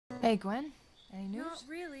Hey, Gwen. Any news? Not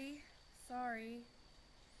really. Sorry.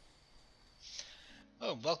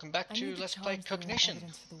 Oh, welcome back I to need to Let's Play charge for Cognition.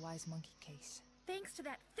 evidence for the Wise Monkey case. Thanks to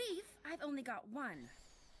that thief, I've only got one.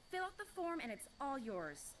 Fill out the form and it's all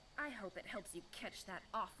yours. I hope it helps you catch that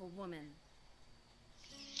awful woman.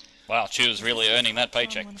 Wow, she was really earning that Found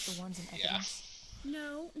paycheck. One of the ones in Yeah. evidence?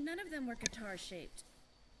 No, none of them were guitar-shaped.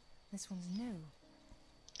 This one's new.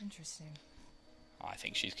 Interesting. I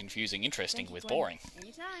think she's confusing interesting Thank you, with Gwen. boring.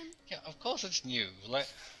 Anytime. Yeah, of course it's new.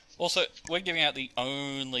 Also, we're giving out the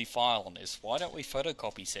only file on this. Why don't we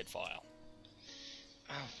photocopy said file?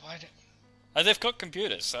 Oh, they've got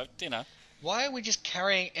computers, so, you know. Why are we just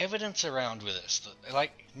carrying evidence around with us?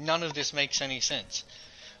 Like, none of this makes any sense.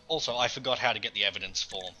 Also, I forgot how to get the evidence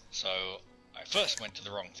form, so I first went to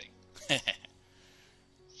the wrong thing.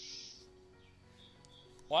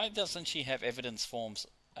 Why doesn't she have evidence forms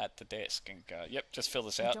at the desk and go, yep, just fill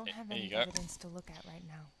this I out. don't have There any you go. evidence to look at right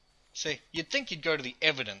now. See, you'd think you'd go to the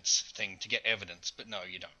evidence thing to get evidence, but no,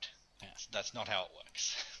 you don't. Yeah. That's not how it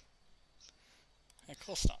works. Of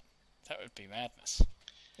course not. That would be madness.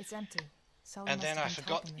 It's empty. Sully And must then have I been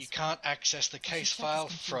forgot typing you this can't access the case check his file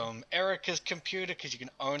computer. from Erica's computer because you can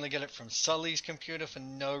only get it from Sully's computer for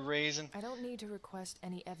no reason. I don't need to request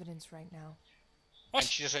any evidence right now. What? And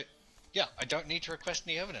she just said, yeah, I don't need to request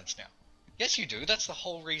any evidence now. Yes, you do. That's the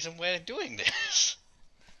whole reason we're doing this.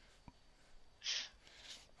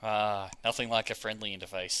 Nothing like a friendly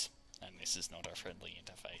interface. And this is not a friendly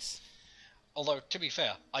interface. Although, to be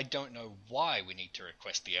fair, I don't know why we need to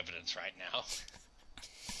request the evidence right now.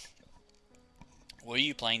 Were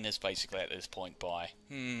you playing this basically at this point by,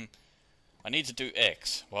 I need to do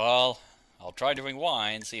X. Well, I'll try doing Y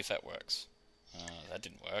and see if that works. That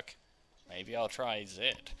didn't work. Maybe I'll try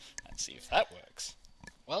Z and see if that works.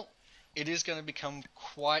 Well, it is going to become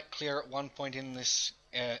quite clear at one point in this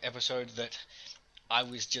episode that I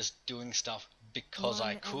was just doing stuff because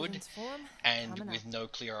I One could, evidence form and coming with up. no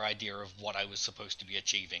clear idea of what I was supposed to be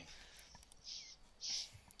achieving.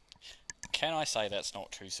 Can I say that's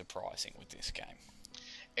not too surprising with this game?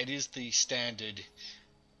 It is the standard,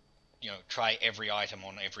 try every item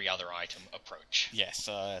on every other item approach. Yes,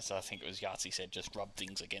 as I think it was Yahtzee said, just rub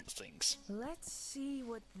things against things. Let's see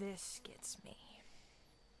what this gets me.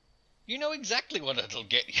 You know exactly what it'll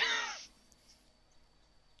get you.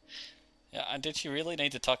 Yeah, and did she really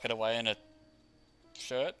need to tuck it away in a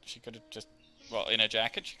shirt? She could have just, well, in a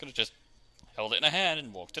jacket, she could have just held it in her hand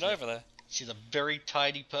and walked it over there. She's a very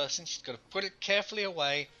tidy person. She's got to put it carefully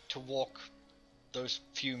away to walk those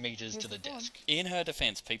few meters Here's to the the form. desk. In her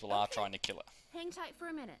defense, people are Okay. trying to kill her. Hang tight for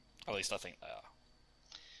a minute. At least I think they are.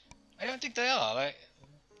 I don't think they are.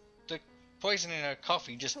 The poison in her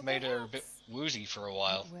coffee just Hope made that her a helps. bit woozy for a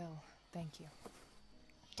while. It will. Thank you.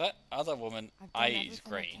 That other woman, I've done A, is everything I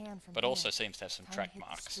green, can from but here. also seems to have some Time to track hit the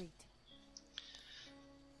marks. street.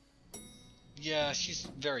 Yeah, she's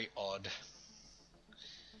very odd.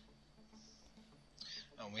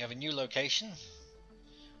 Oh, we have a new location.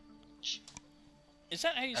 Is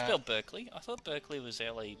that how you spell Berkeley? I thought Berkeley was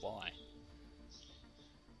L-E-Y.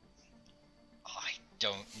 I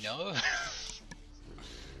don't know.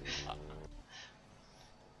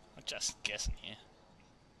 I'm just guessing here.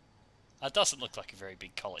 It doesn't look like a very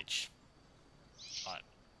big college.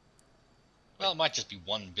 Well, it might just be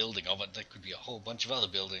one building of it. There could be a whole bunch of other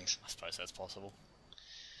buildings. I suppose that's possible.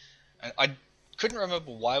 And I couldn't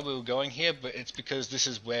remember why we were going here, but it's because this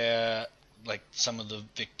is where, like, some of the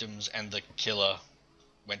victims and the killer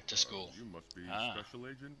went to school. You must be Ah. Special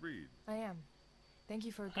Agent Reed. I am. Thank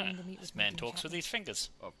you for agreeing to meet This with me. man talks with his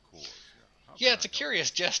fingers. Of course, yeah. How Yeah, can it's a I help?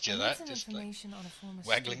 curious gesture, I need that. some Just, like, information on a former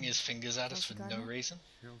waggling student. his fingers at us for Kelsey no Gardner? reason.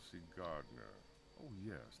 Kelsey Gardner. Oh,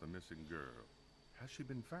 yes, the missing girl. Has she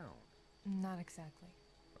been found? Not exactly.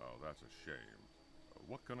 Oh, that's a shame.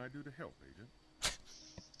 What can I do to help, Agent?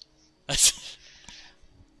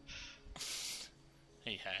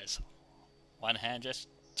 He has one hand just...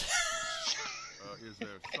 Is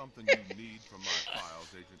there something you need from my files,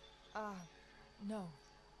 Agent? No.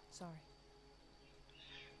 Sorry.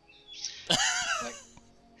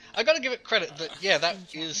 I gotta give it credit that, yeah, that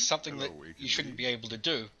is something that Hello, Agent you shouldn't Reed. be able to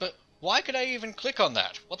do. But why could I even click on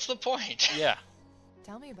that? What's the point? Yeah.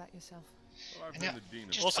 Tell me about yourself. Well, I've And been now, the dean of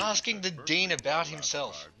just students asking at the Berkeley dean for the about last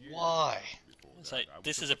himself. 5 years. Why? Before So that, I was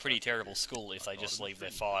this a is a pretty professor terrible here. school if they I just taught leave their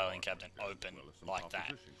administration filing department cabinet as open well as some like that.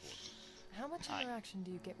 composition courses. How much Aye. interaction do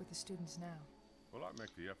you get with the students now? Well, I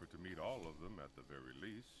make the effort to meet all of them at the very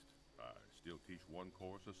least. I still teach one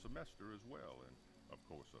course a semester as well, and of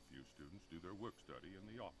course a few students do their work study in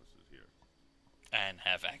the offices here. And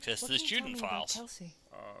have access What to the can you tell student me about files. Kelsey?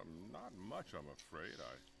 Not much, I'm afraid.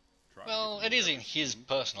 I Try to Well, get it is to know in every his student,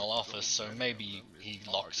 personal but office, so many of maybe them, he it's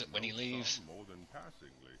locks hard it to when he know leaves. some more than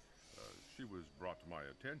passingly. She was brought to my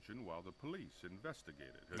attention while the police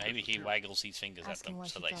investigated her Maybe he disappearance. waggles his fingers at Asking them why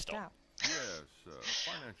so she they dropped stop. out. Yes,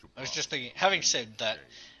 financial I was just problems thinking, having really said that,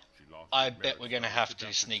 changed. She lost I her bet merit we're going to have scholarship to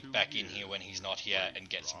after sneak 2 back in years. here when he's not here Grades and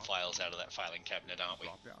get some dropped, files out of that filing cabinet, aren't we?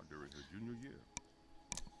 Dropped out during her junior year.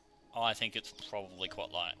 Oh, I think it's probably quite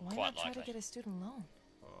Why quite not try to likely. get a student loan?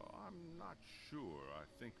 I'm not sure. I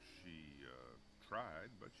think she tried,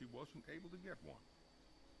 but she wasn't able to get one.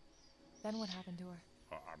 Then what happened to her?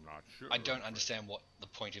 I'm not sure. I don't understand what the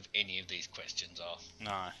point of any of these questions are.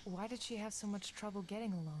 No. Why did she have so much trouble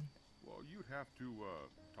getting a loan? Well, you'd have to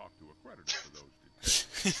talk to a creditor for those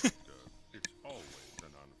details. But, it's always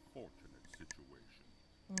an unfortunate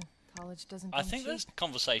situation. College doesn't I come think cheap. those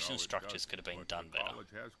conversation No, it structures doesn't, could have been but done the better. college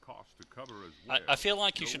has costs to cover as well. I feel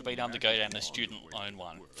like you should have No been able to go down the magic student wand loan is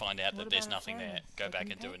one, way to find out What that there's about her nothing there, friends? go They back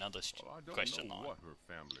can and do pay? another Well, I don't question know line. what her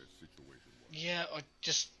family's situation was. Yeah, or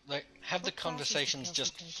just like have the What classes did conversations Kelsey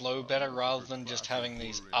just take? flow better rather than just having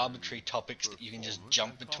these arbitrary topics that you can just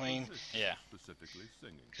jump between. Yeah. Specifically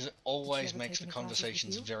singing. Because it always ever makes take the any classes with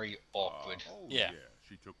conversations you? very awkward. Oh, Yeah.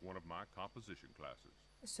 She took one of my composition classes.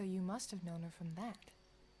 So you must have known her from that.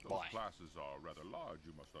 Those Why? classes are rather large,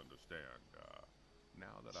 you must understand.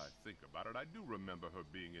 Now that I think about it, I do remember her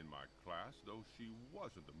being in my class, though she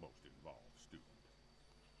wasn't the most involved student.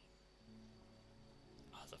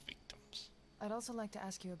 Other victims. I'd also like to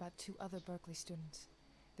ask you about 2 other Berkeley students.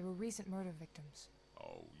 They were recent murder victims.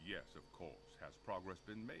 Oh, yes, of course. Has progress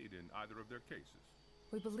been made in either of their cases?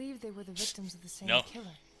 We believe they were the victims of the same No. killer.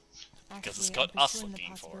 Because Actually, it's got I'm us pursuing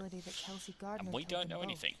looking the for it. possibility that Kelsey Gardner And we killed don't them know both.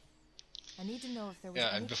 anything. I need to know if there was Yeah,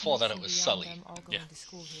 any and before that it connection was beyond Sully. them all going Yeah. to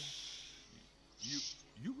school here.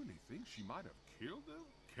 You really think she might have killed them?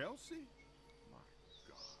 Kelsey? My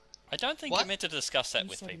God. I don't think What? you're meant to discuss that You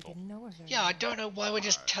with said people. You didn't know her very Yeah, I well. don't know why we're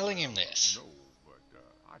just telling him this. No, but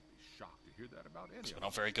I'd be shocked to hear that about any We're of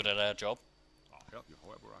not them. very good at our job. I'll help you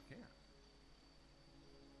however I can.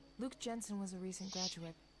 Luke Jensen was a recent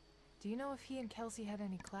graduate. Do you know if he and Kelsey had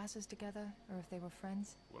any classes together, or if they were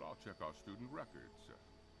friends? Well, I'll check our student records.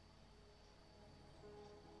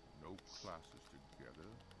 No classes together.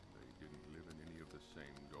 They didn't live in any of the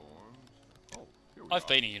same dorms. Oh, here we I've are.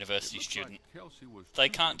 been a university It looks student. like Kelsey was They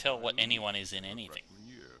can't tutored tell by what Luke anyone is in her anything. freshman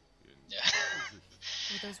year in Yeah. composition.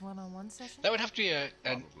 Were those one-on-one sessions? That would have to be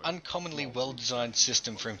an uncommonly well-designed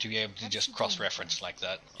system for him to be able to just cross-reference like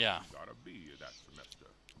that. Yeah. Got a B that semester.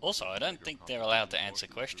 Also, I don't think they're allowed to answer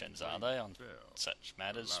questions, are they, on such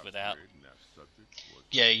matters Last without... grade in that subject was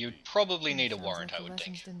Yeah, you'd probably need a Sounds warrant, like I the would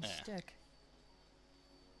think. lessons didn't Yeah. stick.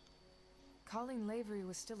 Colleen Lavery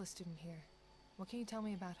was still a student here. What can you tell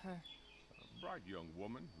me about her? a bright young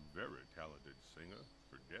woman, very talented singer.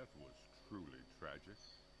 Her death was truly tragic,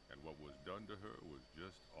 and what was done to her was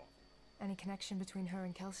just awful. Any connection between her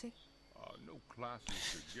and Kelsey? No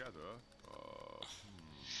classes together.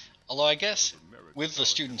 Although I guess, The merit with the scholarship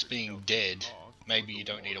students that being Kelsey dead, lost maybe was you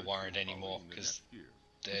don't need a awarded warrant to anymore, Colleen the because next year.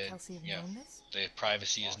 Would Kelsey have known this? their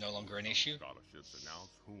privacy is no longer an issue. Scholarships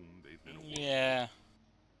announce whom they've been awarded. Yeah,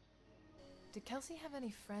 Did Kelsey have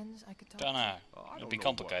any friends I could talk don't to? know. I It'll don't be know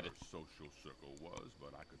complicated. what her social circle was,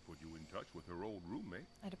 but I could put you in touch with her old roommate.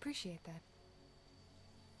 I'd appreciate that.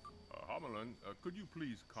 Homelin, could you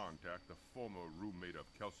please contact the former roommate of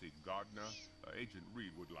Kelsey Gardner? Agent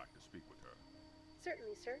Reed would like to speak with her.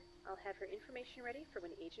 Certainly, sir. I'll have her information ready for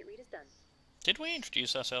when Agent Reed is done. Did we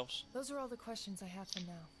introduce ourselves? Those are all the questions I have for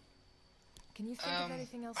now. Can you think of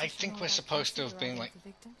anything else I I should think know we're about supposed to Kelsey have or been either like, of the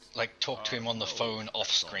victims? talk to him on the phone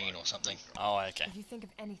off screen or something. Oh, okay. If you think of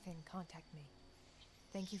anything, contact me.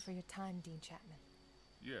 Thank you for your time, Dean Chapman.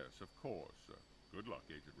 Yes, of course. Good luck,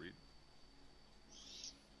 Agent Reed.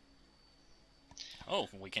 Oh,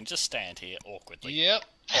 we can just stand here awkwardly. Yep.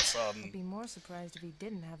 Awesome. I'd be more surprised if he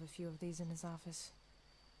didn't have a few of these in his office.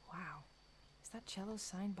 Wow. Is that cello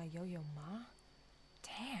signed by Yo-Yo Ma?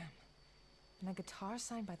 Damn. And a guitar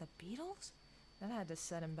signed by the Beatles? That had to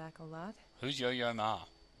set him back a lot. Who's Yo-Yo Ma?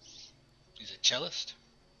 He's a cellist.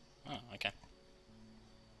 Oh, okay.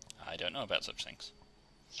 I don't know about such things.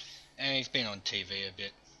 And he's been on TV a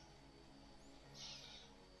bit.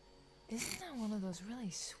 Isn't that one of those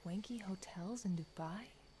really swanky hotels in Dubai?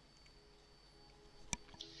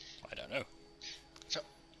 I don't know. So,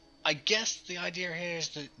 I guess the idea here is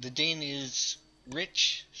that the dean is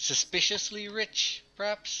rich, suspiciously rich,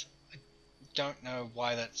 perhaps? I don't know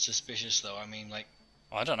why that's suspicious, though. I mean, like,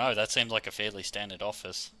 I don't know, that seemed like a fairly standard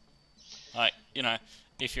office. Like, you know,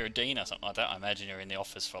 if you're a dean or something like that, I imagine you're in the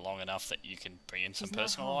office for long enough that you can bring in some She's not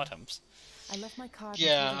personal home. items. I left my card.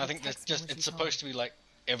 yeah, I think that's just, it's supposed to be like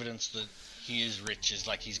evidence that he is rich is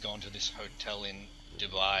like he's gone to this hotel in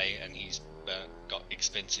Dubai and he's got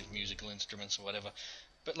expensive musical instruments or whatever.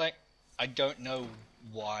 But like, I don't know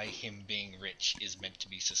why him being rich is meant to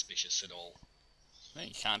be suspicious at all. Well,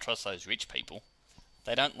 you can't trust those rich people.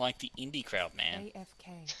 They don't like the indie crowd, man.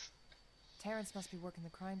 AFK. Terrence must be working the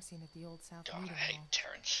crime scene at the Old South God, I Meeting hate Hall.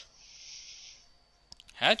 Terrence.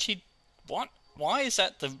 How'd she... What? Why is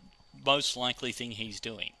that the most likely thing he's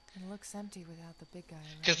doing? It looks empty without the big guy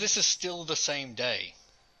around. Because this is still the same day.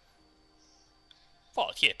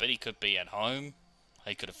 Well, yeah, but he could be at home.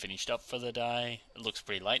 He could have finished up for the day. It looks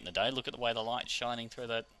pretty late in the day. Look at the way the light's shining through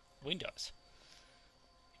the windows.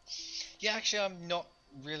 Yeah, actually, I'm not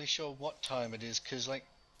really sure what time it is, because, like,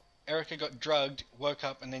 Erica got drugged, woke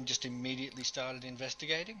up, and then just immediately started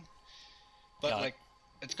investigating. But, Yeah. like,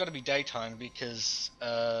 it's got to be daytime because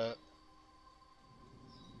the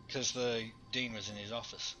dean was in his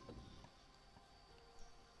office.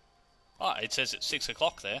 Oh, it says it's 6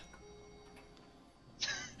 o'clock there.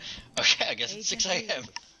 Okay, I guess it's 6 a.m.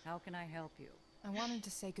 How can I help you? I wanted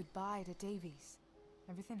to say goodbye to Davies.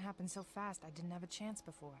 Everything happened so fast, I didn't have a chance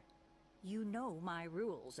before. You know my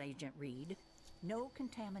rules, Agent Reed. No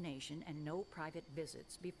contamination and no private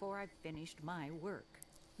visits before I've finished my work.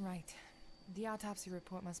 Right. The autopsy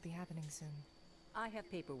report must be happening soon. I have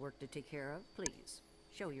paperwork to take care of. Please,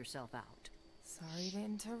 show yourself out. Sorry to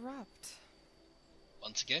interrupt.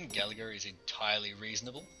 Once again, Gallagher is entirely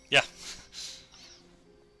reasonable. Yeah.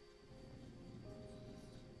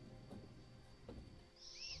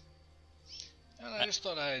 And I just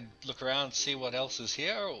thought I'd look around, see what else is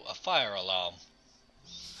here. Oh, a fire alarm.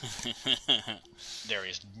 There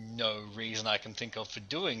is no reason I can think of for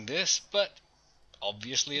doing this, but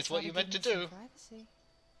obviously it's what you're meant to do. Privacy.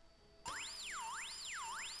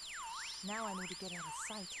 Now I need to get out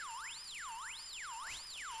of sight.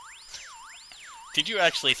 Did you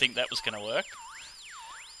actually think that was going to work?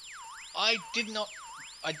 I did not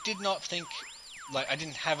think, like, I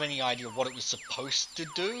didn't have any idea what it was supposed to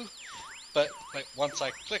do, but, like, once I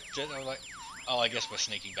clicked it, I was like, oh, I guess we're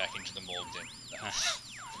sneaking back into the morgue then. As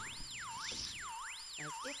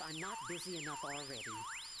if I'm not busy enough already.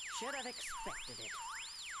 Should have expected it.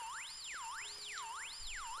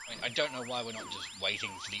 I mean, I don't know why we're not just waiting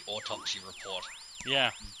for the autopsy report.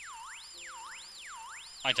 Yeah.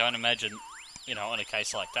 I don't imagine, you know, in a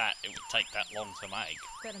case like that, it would take that long to make.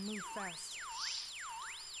 Better move fast.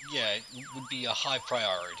 Yeah, it would be a high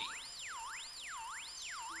priority.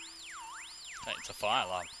 Hey, it's a fire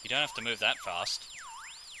alarm. You don't have to move that fast.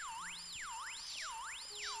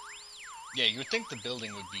 Yeah, you would think the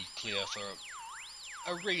building would be clear for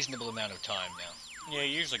a reasonable amount of time now. Yeah,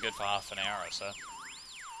 usually good for half an hour or so.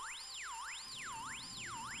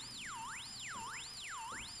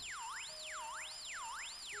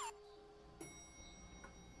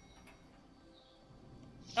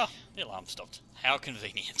 Oh, the alarm stopped. How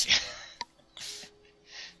convenient.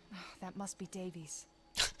 Oh, that must be Davies.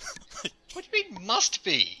 What do you mean, must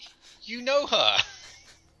be? You know her.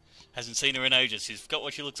 Hasn't seen her in ages. She's forgot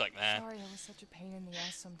what she looks like, man. Sorry I was such a pain in the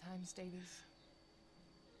ass sometimes, Davies.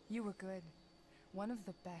 You were good. One of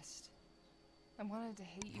the best. I wanted to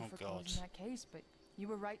hate you Oh, for God. closing that case, but you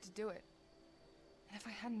were right to do it. And if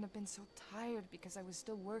I hadn't have been so tired because I was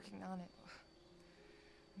still working on it,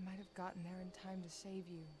 I might have gotten there in time to save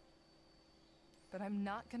you. But I'm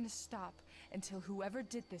not gonna stop until whoever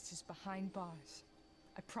did this is behind bars.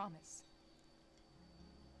 I promise.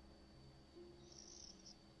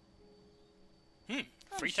 Free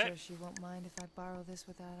I'm sure tape. she won't mind if I borrow this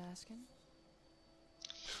without asking.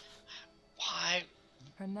 Why?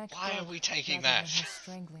 Her neck Why are broke we taking rather than that? her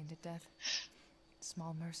strangling to death.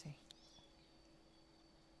 Small mercy.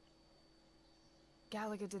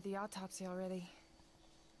 Gallagher did the autopsy already.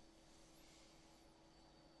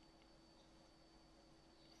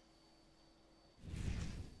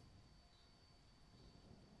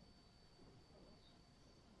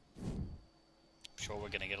 I'm sure we're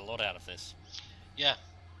going to get a lot out of this. Yeah,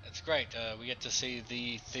 it's great. We get to see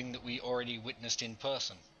the thing that we already witnessed in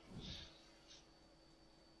person.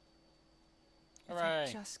 If Hooray.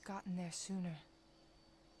 I'd just gotten there sooner.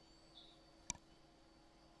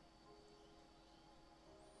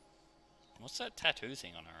 What's that tattoo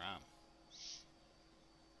thing on her arm?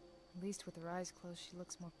 At least with her eyes closed, she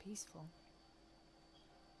looks more peaceful.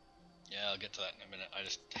 Yeah, I'll get to that in a minute. I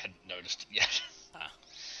just hadn't noticed it yet. Ah.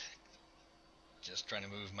 Just trying to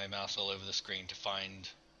move my mouse all over the screen to find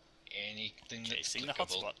anything that's Chasing the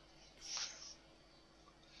clickable. hotspot.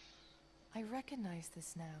 I recognize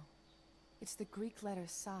this now. It's the Greek letter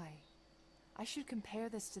psi. I should compare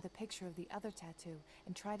this to the picture of the other tattoo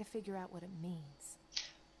and try to figure out what it means.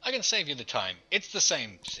 I can save you the time. It's the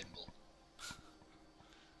same symbol.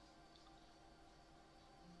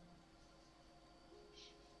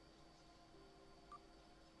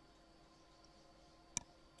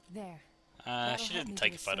 There. She That'll help didn't me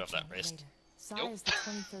take do a photo of that search on it wrist. later. Psi Nope. is the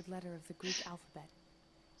 23rd letter of the Greek alphabet.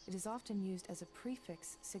 It is often used as a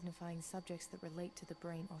prefix signifying subjects that relate to the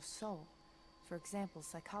brain or soul. For example,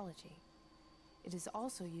 psychology. It is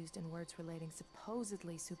also used in words relating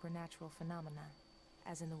supposedly supernatural phenomena,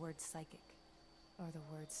 as in the word psychic, or the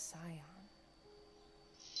word scion.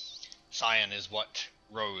 Scion is what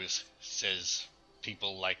Rose says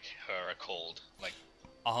people like her are called. Like,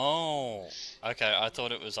 Oh, okay. I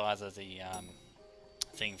thought it was either the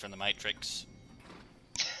thing from the Matrix.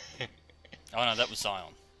 Oh no, that was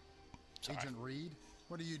Zion. Sorry. Agent Reed,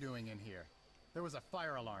 what are you doing in here? There was a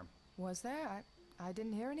fire alarm. Was there? I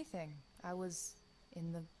didn't hear anything. I was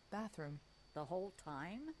in the bathroom. The whole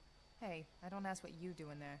time? Hey, I don't ask what you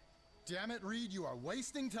do in there. Damn it, Reed, you are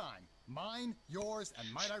wasting time. Mine, yours,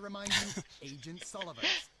 and might I remind you, Agent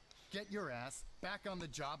Sullivan's. Get your ass back on the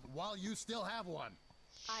job while you still have one.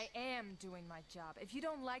 I am doing my job. If you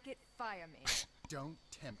don't like it, fire me. Don't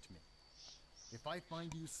tempt me. If I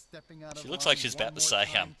find you stepping out of She looks line like she's one about to more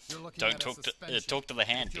say, time, you're looking don't at a talk to suspension. talk to the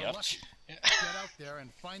hand, If you're bitch. lucky, get out there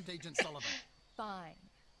and find Agent Sullivan. Fine.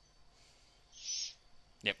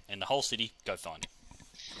 Yep, in the whole city, go find him.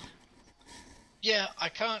 yeah, I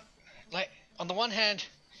can't... Like, on the one hand,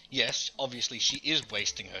 yes, obviously she is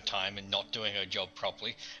wasting her time and not doing her job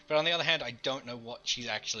properly. But on the other hand, I don't know what she's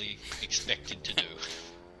actually expected to do.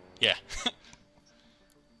 Yeah.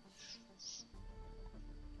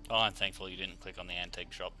 Oh, I'm thankful you didn't click on the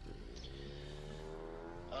antique shop.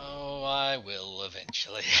 Oh, I will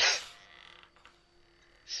eventually.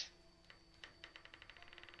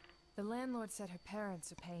 The landlord said her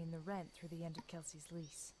parents are paying the rent through the end of Kelsey's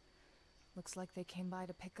lease. Looks like they came by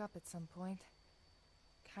to pick up at some point.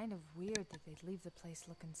 Kind of weird that they'd leave the place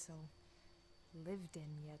looking so lived in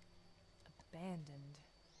yet abandoned.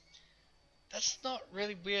 That's not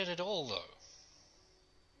really weird at all, though.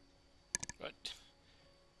 But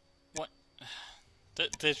what?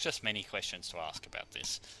 There's just many questions to ask about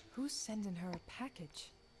this. Who's sending her a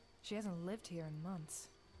package? She hasn't lived here in months.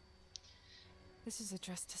 This is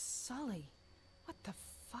addressed to Sully. What the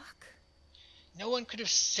fuck? No one could have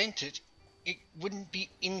sent it. It wouldn't be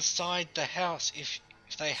inside the house if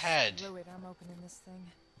they had. Screw it, I'm opening this thing.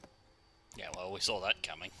 Yeah, well, we saw that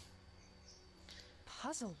coming.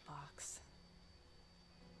 Puzzle box.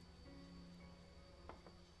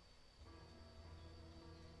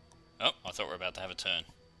 Oh, I thought we were about to have a turn.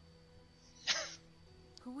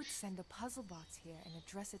 Who would send a puzzle box here and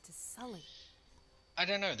address it to Sully? I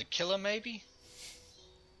don't know, the killer maybe?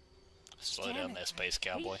 Slow Damn down it, there, Space I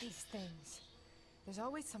Cowboy. hate these things. There's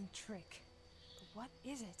always some trick. But what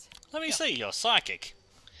is it? Let me see, you're psychic.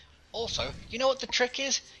 Also, you know what the trick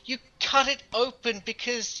is? You cut it open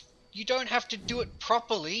because you don't have to do it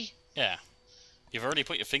properly. Yeah. You've already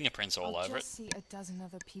put your fingerprints all I'll over it. just see a dozen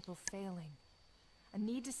other people failing. I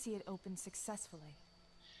need to see it open successfully.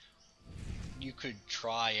 You could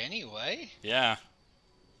try anyway. Yeah.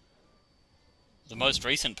 The most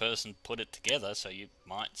recent person put it together, so you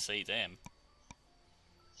might see them.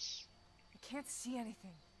 I can't see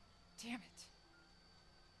anything. Damn it.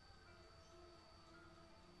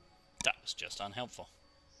 That was just unhelpful.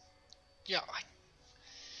 Yeah,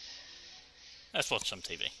 Let's watch some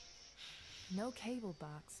TV. No cable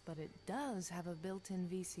box, but it does have a built-in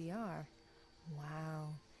VCR. Wow.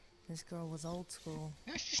 This girl was old school.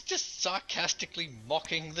 she's just sarcastically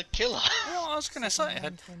mocking the killer. Well, I was going to say, it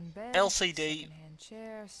had Second-hand twin bed, LCD second-hand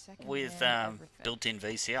chair, with second-hand everything. built-in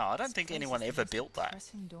VCR. I don't This think place anyone is the ever most built that.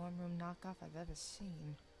 depressing dorm room knockoff I've ever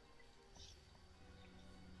seen.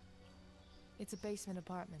 It's a basement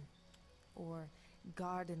apartment, or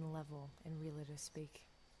garden level in realtor speak.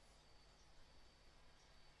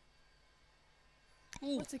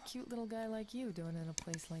 Ooh. What's a cute little guy like you doing in a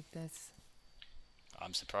place like this?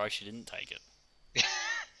 I'm surprised she didn't take it.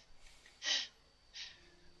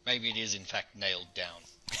 Maybe it is in fact nailed down.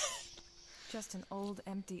 Just an old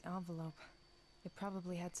empty envelope. It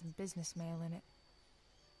probably had some business mail in it.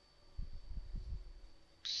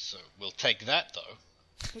 So we'll take that though.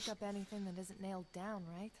 Pick up anything that isn't nailed down,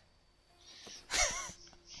 right?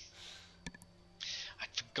 I'd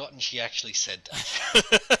forgotten she actually said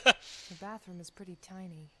that. The bathroom is pretty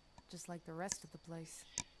tiny, just like the rest of the place.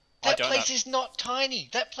 That don't place know. is not tiny.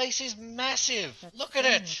 That place is massive. That Look at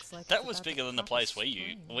thing it. looks like That it's was about to bigger than the pop a place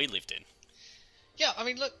spring. we lived in. Yeah, I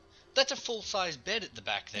mean, look. That's a full-size bed at the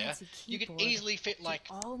back there. Fancy You could keyboard. easily fit Do like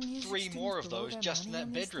all music 3 more of students blow those their just in money that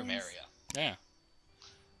on these bedroom things? area.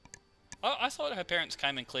 Yeah. I thought her parents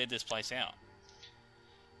came and cleared this place out.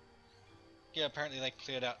 Yeah, apparently they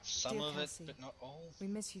cleared out some Dear of Kelsey, it, but not all. We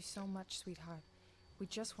miss you so much, sweetheart. We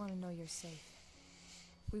just want to know you're safe.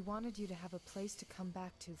 We wanted you to have a place to come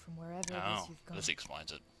back to from wherever it is Oh, you've gone. this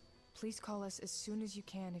explains it. Please call us as soon as you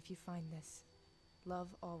can if you find this. Love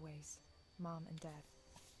always, Mom and Dad.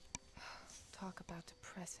 Talk about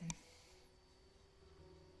depressing.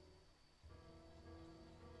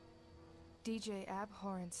 DJ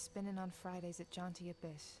Abhorrent spinning on Fridays at Jaunty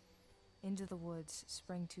Abyss. Into the Woods,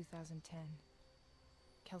 spring 2010.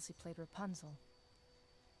 Kelsey played Rapunzel.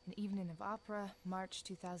 An Evening of Opera, March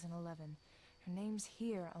 2011. Her name's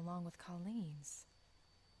here along with Colleen's.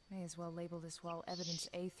 May as well label this wall evidence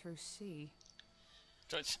A through C.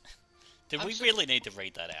 Did we really need to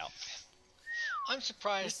read that out? I'm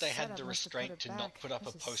surprised they This had setup the must have put restraint it to back. not put up a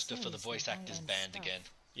This is poster for the seriously voice actors high-end band stuff. again.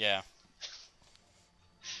 Yeah.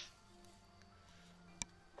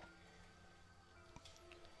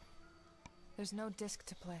 There's no disc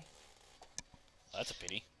to play. That's a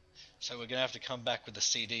pity. So we're gonna have to come back with the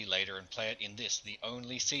CD later and play it in this, the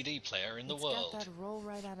only CD player in the It's world. got that roll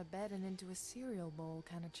right out of bed and into a cereal bowl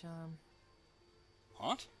kind of charm.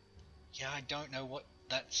 What? Yeah, I don't know what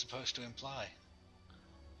that's supposed to imply.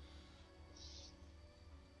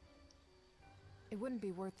 It wouldn't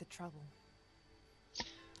be worth the trouble.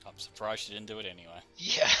 I'm surprised she didn't do it anyway.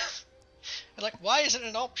 Yeah. Like, why is it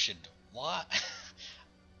an option? Why?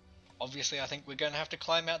 Obviously, I think we're going to have to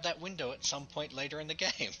climb out that window at some point later in the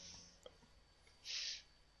game.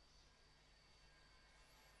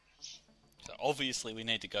 So obviously we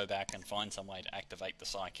need to go back and find some way to activate the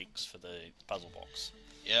psychics for the puzzle box.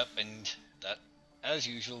 Yep, and that, as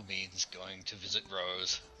usual, means going to visit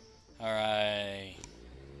Rose. Alright.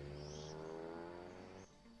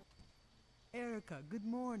 Erica, good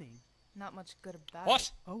morning. Not much good about What?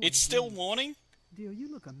 it. Oh, It's still goodness. morning? Dear,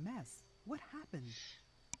 you look a mess. What happened?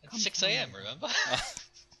 Come It's 6 tell a.m., me. remember?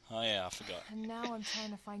 Oh yeah, I forgot. And now I'm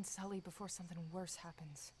trying to find Sully before something worse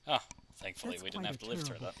happens. Ah, thankfully That's we didn't quite have a to live through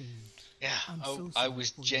terrible that. thing. Yeah, I'm oh, so I sorry was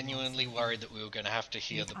for your genuinely loss. worried that we were going to have to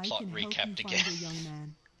hear If the I plot can help you recapped find again. a young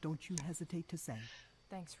man, don't you hesitate to say.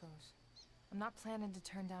 Thanks, Rose. I'm not planning to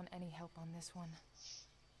turn down any help on this one.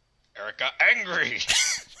 Erica angry!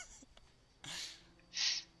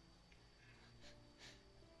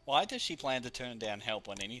 Why does she plan to turn down help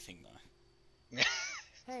on anything though?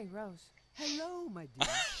 Hey, Rose. Hello, my dear.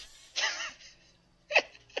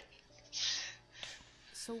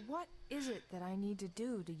 So what is it that I need to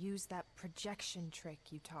do to use that projection trick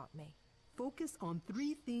you taught me? Focus on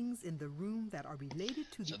 3 things in the room that are related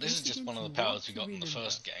to So the this is just incident one of you the powers want we to got in the remember.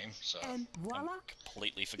 first game, so... And voila,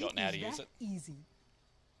 Completely forgotten how to use it. Easy.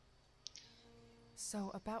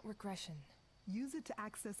 So, about regression. Use it to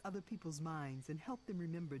access other people's minds and help them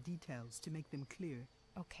remember details to make them clear.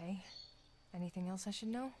 Okay. Anything else I should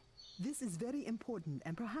know? This is very important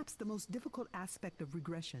and perhaps the most difficult aspect of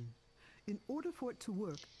regression. In order for it to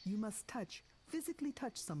work, you must physically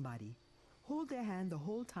touch somebody. Hold their hand the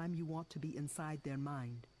whole time you want to be inside their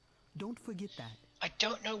mind. Don't forget that. I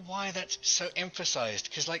don't know why that's so emphasized,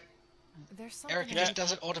 because, like, There's something Erica I just need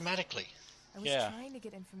does it help with. automatically. I was Yeah. trying to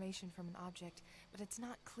get information from an object, but it's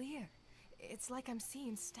not clear. It's like I'm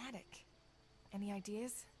seeing static. Any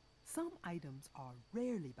ideas? Some items are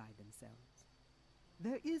rarely by themselves.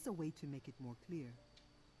 There is a way to make it more clear.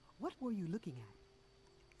 What were you looking at?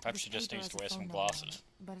 Perhaps This she just paper needs to has a wear some phone number on glasses. it,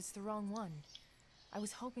 but it's the wrong one. I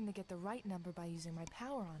was hoping to get the right number by using my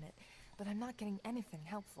power on it, but I'm not getting anything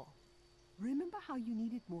helpful. Remember how you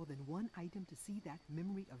needed more than one item to see that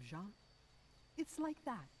memory of Jean? It's like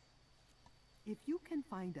that. If you can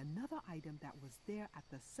find another item that was there at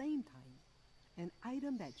the same time, an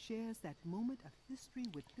item that shares that moment of history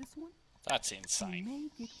with this one, That's you insane. may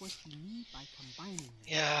get what you need by combining them.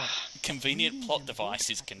 Yeah. Convenient Reading plot them device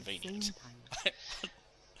both is at the convenient. same time.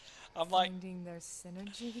 I'm like, Finding their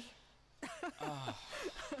synergy?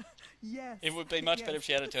 Yes. it would be much better if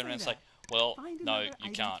she had to turn around and say, well, Find no, another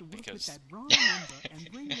you item can't, to work with because that wrong number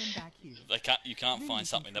and bring them back here. you can't Then find you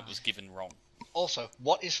something can that was try. given wrong. Also,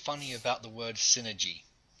 what is funny about the word synergy?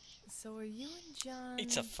 So are you and John...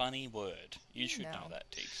 It's a funny word. You should know No. that,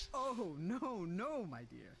 Tiggs. Oh, no, my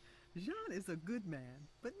dear. Jean is a good man,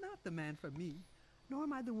 but not the man for me, nor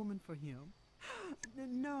am I the woman for him.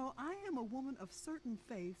 No, I am a woman of certain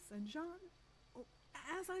faiths, and Jean, oh,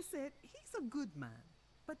 as I said, he's a good man,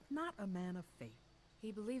 but not a man of faith.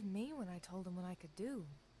 He believed me when I told him what I could do,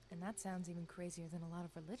 and that sounds even crazier than a lot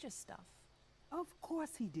of religious stuff. Of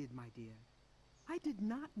course he did, my dear. I did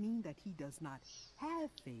not mean that he does not have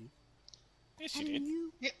faith. Yes, you And did.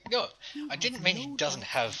 you, Yeah, no, He I has didn't mean he no doesn't doubt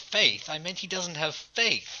have faith. I meant he doesn't have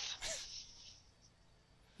faith.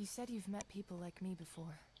 You said you've met people like me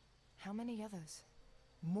before. How many others?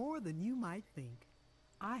 More than you might think.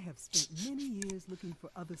 I have spent many years looking for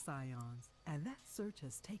other scions, and that search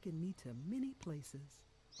has taken me to many places.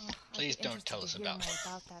 Oh, Please I'd be don't tell interested us to hear about more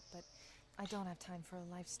about that, but I don't have time for a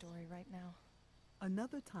life story right now.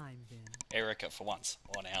 Another time, then. Erica, for once,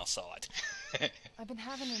 on our side. I've been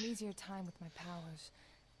having an easier time with my powers.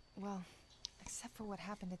 Well, except for what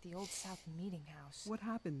happened at the Old South meeting house. What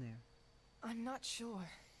happened there? I'm not sure.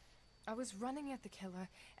 I was running at the killer,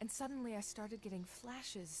 and suddenly I started getting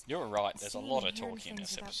flashes. You're right, there's a seeing lot and of hearing talking in things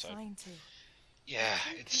this without episode. trying to. Yeah, I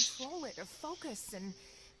couldn't it's... control it or focus, and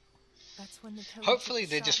that's when the killer Hopefully took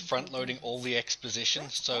the they're shot just and front-loading killed all the exposition,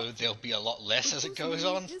 so there'll be a lot less as it goes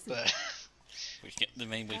on, but... We can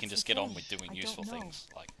just get on with doing useful things,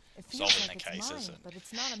 like It feels solving like the it's cases mine, and... but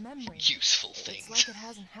it's not a memory. useful It's things like it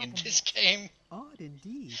hasn't in happened this yet. game. Odd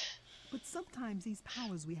indeed. But sometimes these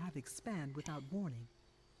powers we have expand without warning.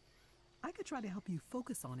 I could try to help you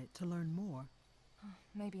focus on it to learn more.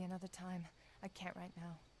 Maybe another time. I can't right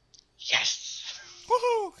now. Yes!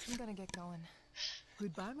 Woohoo! I'm gonna get going.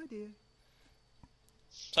 Goodbye, my dear.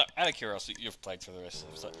 So, out of curiosity, you've played through the rest of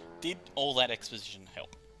the episode. Did all that exposition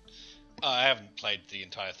help? I haven't played the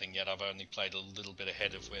entire thing yet, I've only played a little bit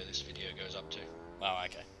ahead of where this video goes up to. Oh,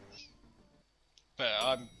 okay. But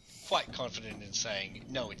I'm quite confident in saying,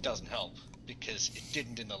 no, it doesn't help, because it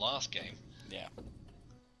didn't in the last game. Yeah.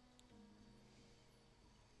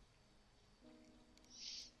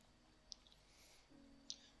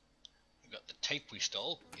 We've got the tape we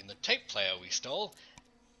stole, in the tape player we stole.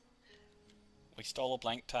 We stole a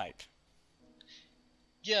blank tape.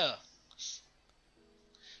 Yeah.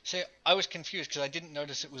 See, I was confused because I didn't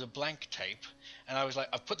notice it was a blank tape, and I was like,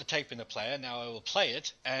 I've put the tape in the player, now I will play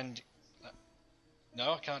it, and...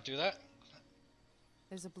 no, I can't do that.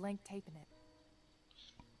 There's a blank tape in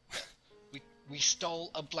it. We stole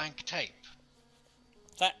a blank tape.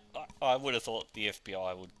 That I would have thought the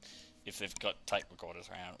FBI would, if they've got tape recorders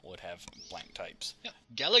around, would have blank tapes. Yeah,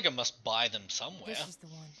 Gallagher must buy them somewhere. This is the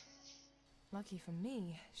one. Lucky for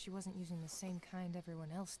me, she wasn't using the same kind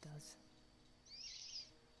everyone else does.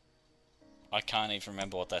 I can't even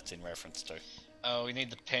remember what that's in reference to. Oh, we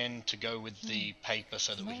need the pen to go with the paper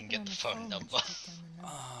so that we can get the phone number.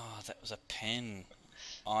 Oh, that was a pen.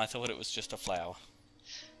 Oh, I thought it was just a flower.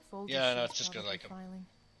 Yeah, no, it's just got like a filing.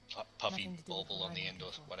 puffy Nothing to do with bauble what on I'm the end or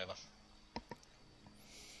looking for. whatever.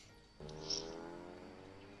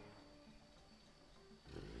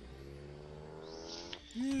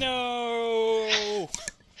 No!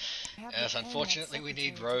 Yes, unfortunately we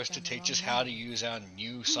need Rose to teach us how to use our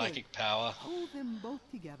new psychic power. Hold them both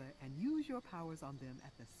together and use your powers on them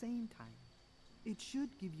at the same time. It should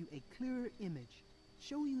give you a clearer image,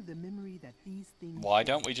 show you the memory that these things... Why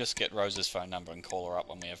don't we just get Rose's phone number and call her up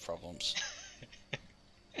when we have problems?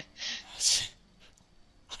 I'm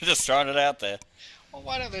just throwing it out there. Well,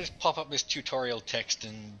 why don't they just pop up this tutorial text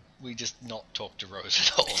and we just not talk to Rose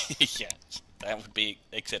at all? Yeah, that would be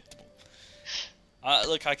acceptable.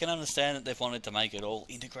 Look, I can understand that they've wanted to make it all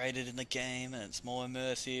integrated in the game and it's more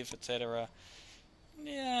immersive, etc.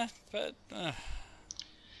 Yeah, but...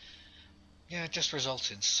 Yeah, it just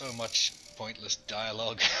results in so much pointless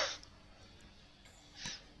dialogue.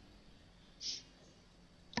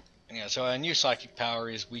 Yeah, so our new psychic power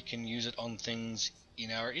is we can use it on things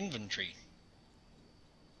in our inventory.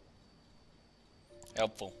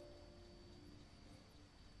 Helpful.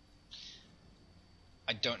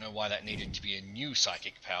 I don't know why that needed to be a new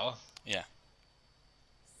psychic power. Yeah.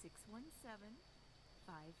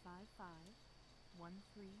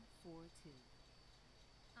 617-555-1342.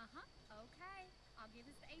 Uh-huh. Okay. I'll give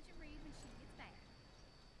this to Agent Reed when she gets back.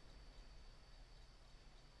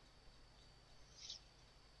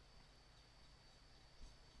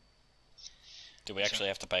 Do we actually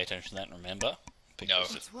have to pay attention to that and remember? No.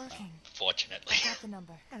 It's working. Fortunately. I got the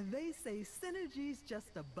number. And they say synergy's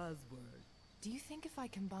just a buzzword. Do you think if I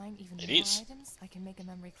combine even It more is. items, I can make a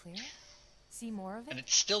memory clear? See more of it? And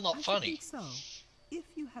it's still I not should funny. think so.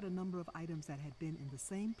 If you had a number of items that had been in the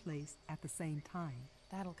same place at the same time.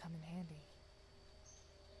 That'll come in handy.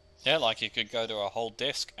 Yeah, like you could go to a whole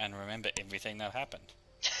desk and remember everything that happened.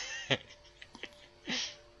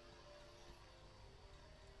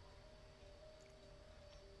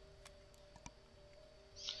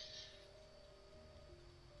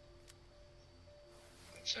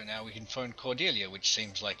 So now we can phone Cordelia, which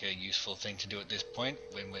seems like a useful thing to do at this point,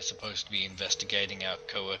 when we're supposed to be investigating our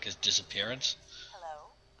co-worker's disappearance.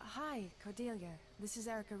 Hello? Hi, Cordelia. This is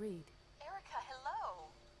Erica Reed. Erica,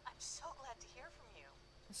 hello. I'm so glad to hear from you.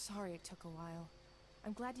 Sorry it took a while.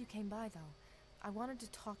 I'm glad you came by, though. I wanted to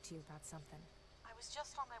talk to you about something. I was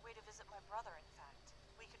just on my way to visit my brother, in fact.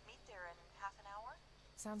 We could meet there in half an hour?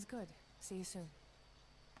 Sounds good. See you soon.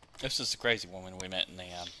 This is the crazy woman we met in the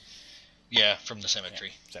Yeah, from the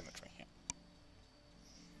cemetery. cemetery. Yeah.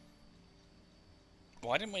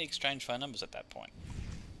 Why didn't we exchange phone numbers at that point?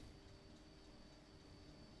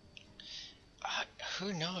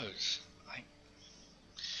 Who knows?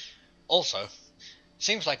 Also,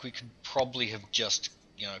 seems like we could probably have just,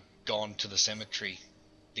 gone to the cemetery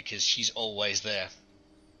because she's always there.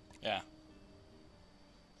 Yeah.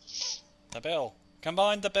 The bell.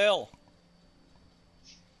 Combine the bell.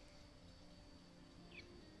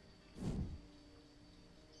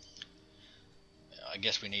 I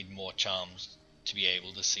guess we need more charms to be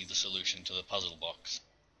able to see the solution to the puzzle box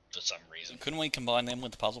for some reason. Couldn't we combine them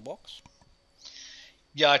with the puzzle box?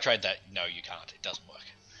 Yeah, I tried that. No, you can't. It doesn't work.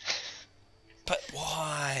 But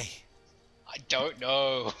why? I don't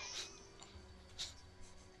know.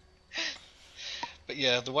 But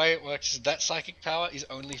yeah, the way it works is that psychic power is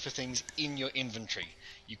only for things in your inventory.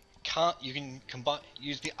 You can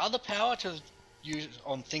use the other power to use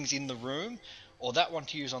on things in the room, or that one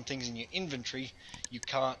to use on things in your inventory. You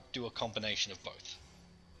can't do a combination of both.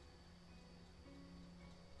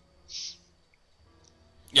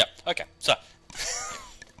 Yeah, okay, so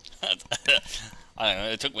I don't know,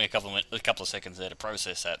 it took me a couple of seconds there to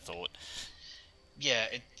process that thought. Yeah,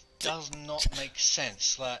 it does not make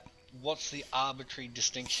sense. Like, what's the arbitrary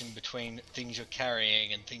distinction between things you're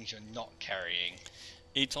carrying and things you're not carrying?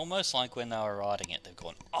 It's almost like when they were writing it, they've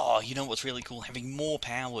gone, oh, you know what's really cool? Having more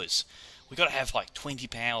powers. We've got to have like 20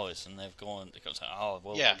 powers, and they've gone, oh,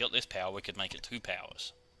 well, yeah. We got this power, we could make it 2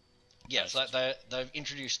 powers. Yeah, so they've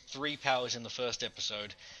introduced 3 powers in the first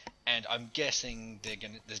episode, and I'm guessing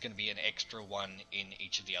there's going to be an extra one in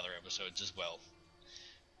each of the other episodes as well.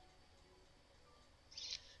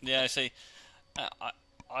 Yeah, see,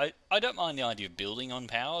 I don't mind the idea of building on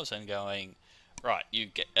powers and going, right, you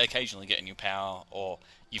occasionally get a new power, or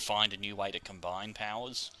you find a new way to combine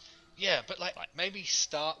powers. Yeah, but maybe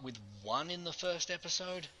start with 1 in the first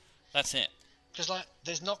episode. That's it. Because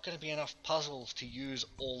there's not going to be enough puzzles to use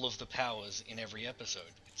all of the powers in every episode.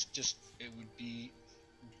 It would be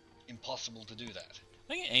impossible to do that.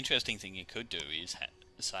 I think an interesting thing you could do is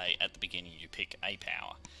say at the beginning you pick a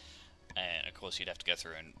power, and of course you'd have to go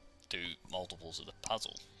through and do multiples of the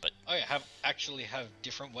puzzle. But have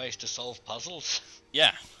different ways to solve puzzles.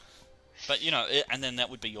 Yeah, but and then that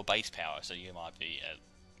would be your base power. So you might be,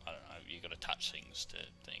 I don't know, you got to touch things to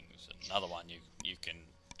things. Another one you can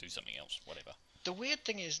do something else, whatever. The weird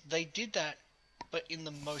thing is they did that, but in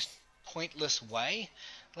the most pointless way.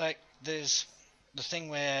 Like, there's the thing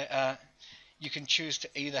where you can choose to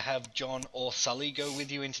either have John or Sully go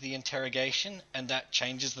with you into the interrogation, and that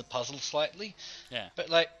changes the puzzle slightly. Yeah. But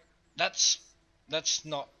that's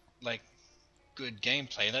not good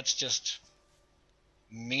gameplay. That's just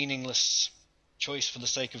meaningless choice for the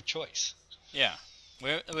sake of choice. Yeah.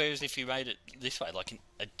 Whereas if you made it this way, like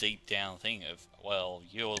a deep down thing of, well,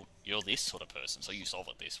 you're this sort of person, so you solve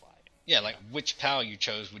it this way. Yeah, which power you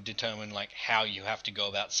chose would determine how you have to go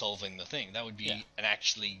about solving the thing. That would be an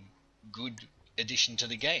actually good addition to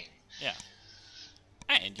the game. Yeah.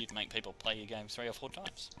 And you'd make people play your game 3 or 4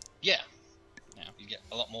 times. Yeah. Yeah. You get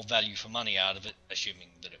a lot more value for money out of it, assuming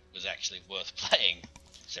that it was actually worth playing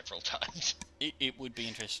several times. It would be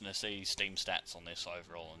interesting to see Steam stats on this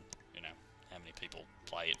overall, and how many people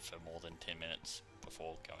play it for more than 10 minutes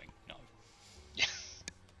before going no. Yeah.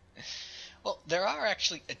 Well, there are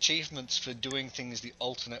actually achievements for doing things the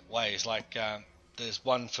alternate ways. There's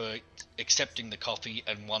one for accepting the coffee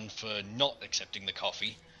and one for not accepting the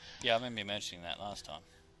coffee. Yeah, I remember you mentioning that last time.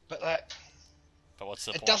 But but what's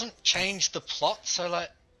the point? It doesn't change the plot, so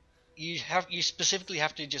you specifically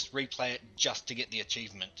have to just replay it just to get the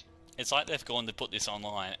achievement. It's like they've gone to put this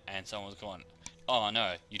online and someone's gone, oh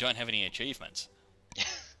no, you don't have any achievements.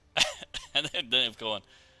 And then they've gone,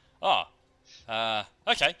 oh,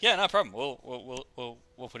 okay, yeah, no problem.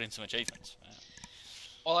 We'll put in some achievements.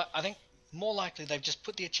 Well, I think more likely they've just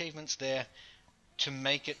put the achievements there to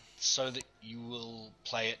make it so that you will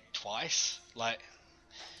play it twice.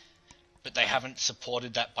 But they haven't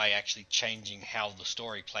supported that by actually changing how the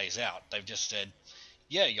story plays out. They've just said,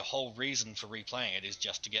 yeah, your whole reason for replaying it is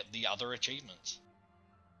just to get the other achievements.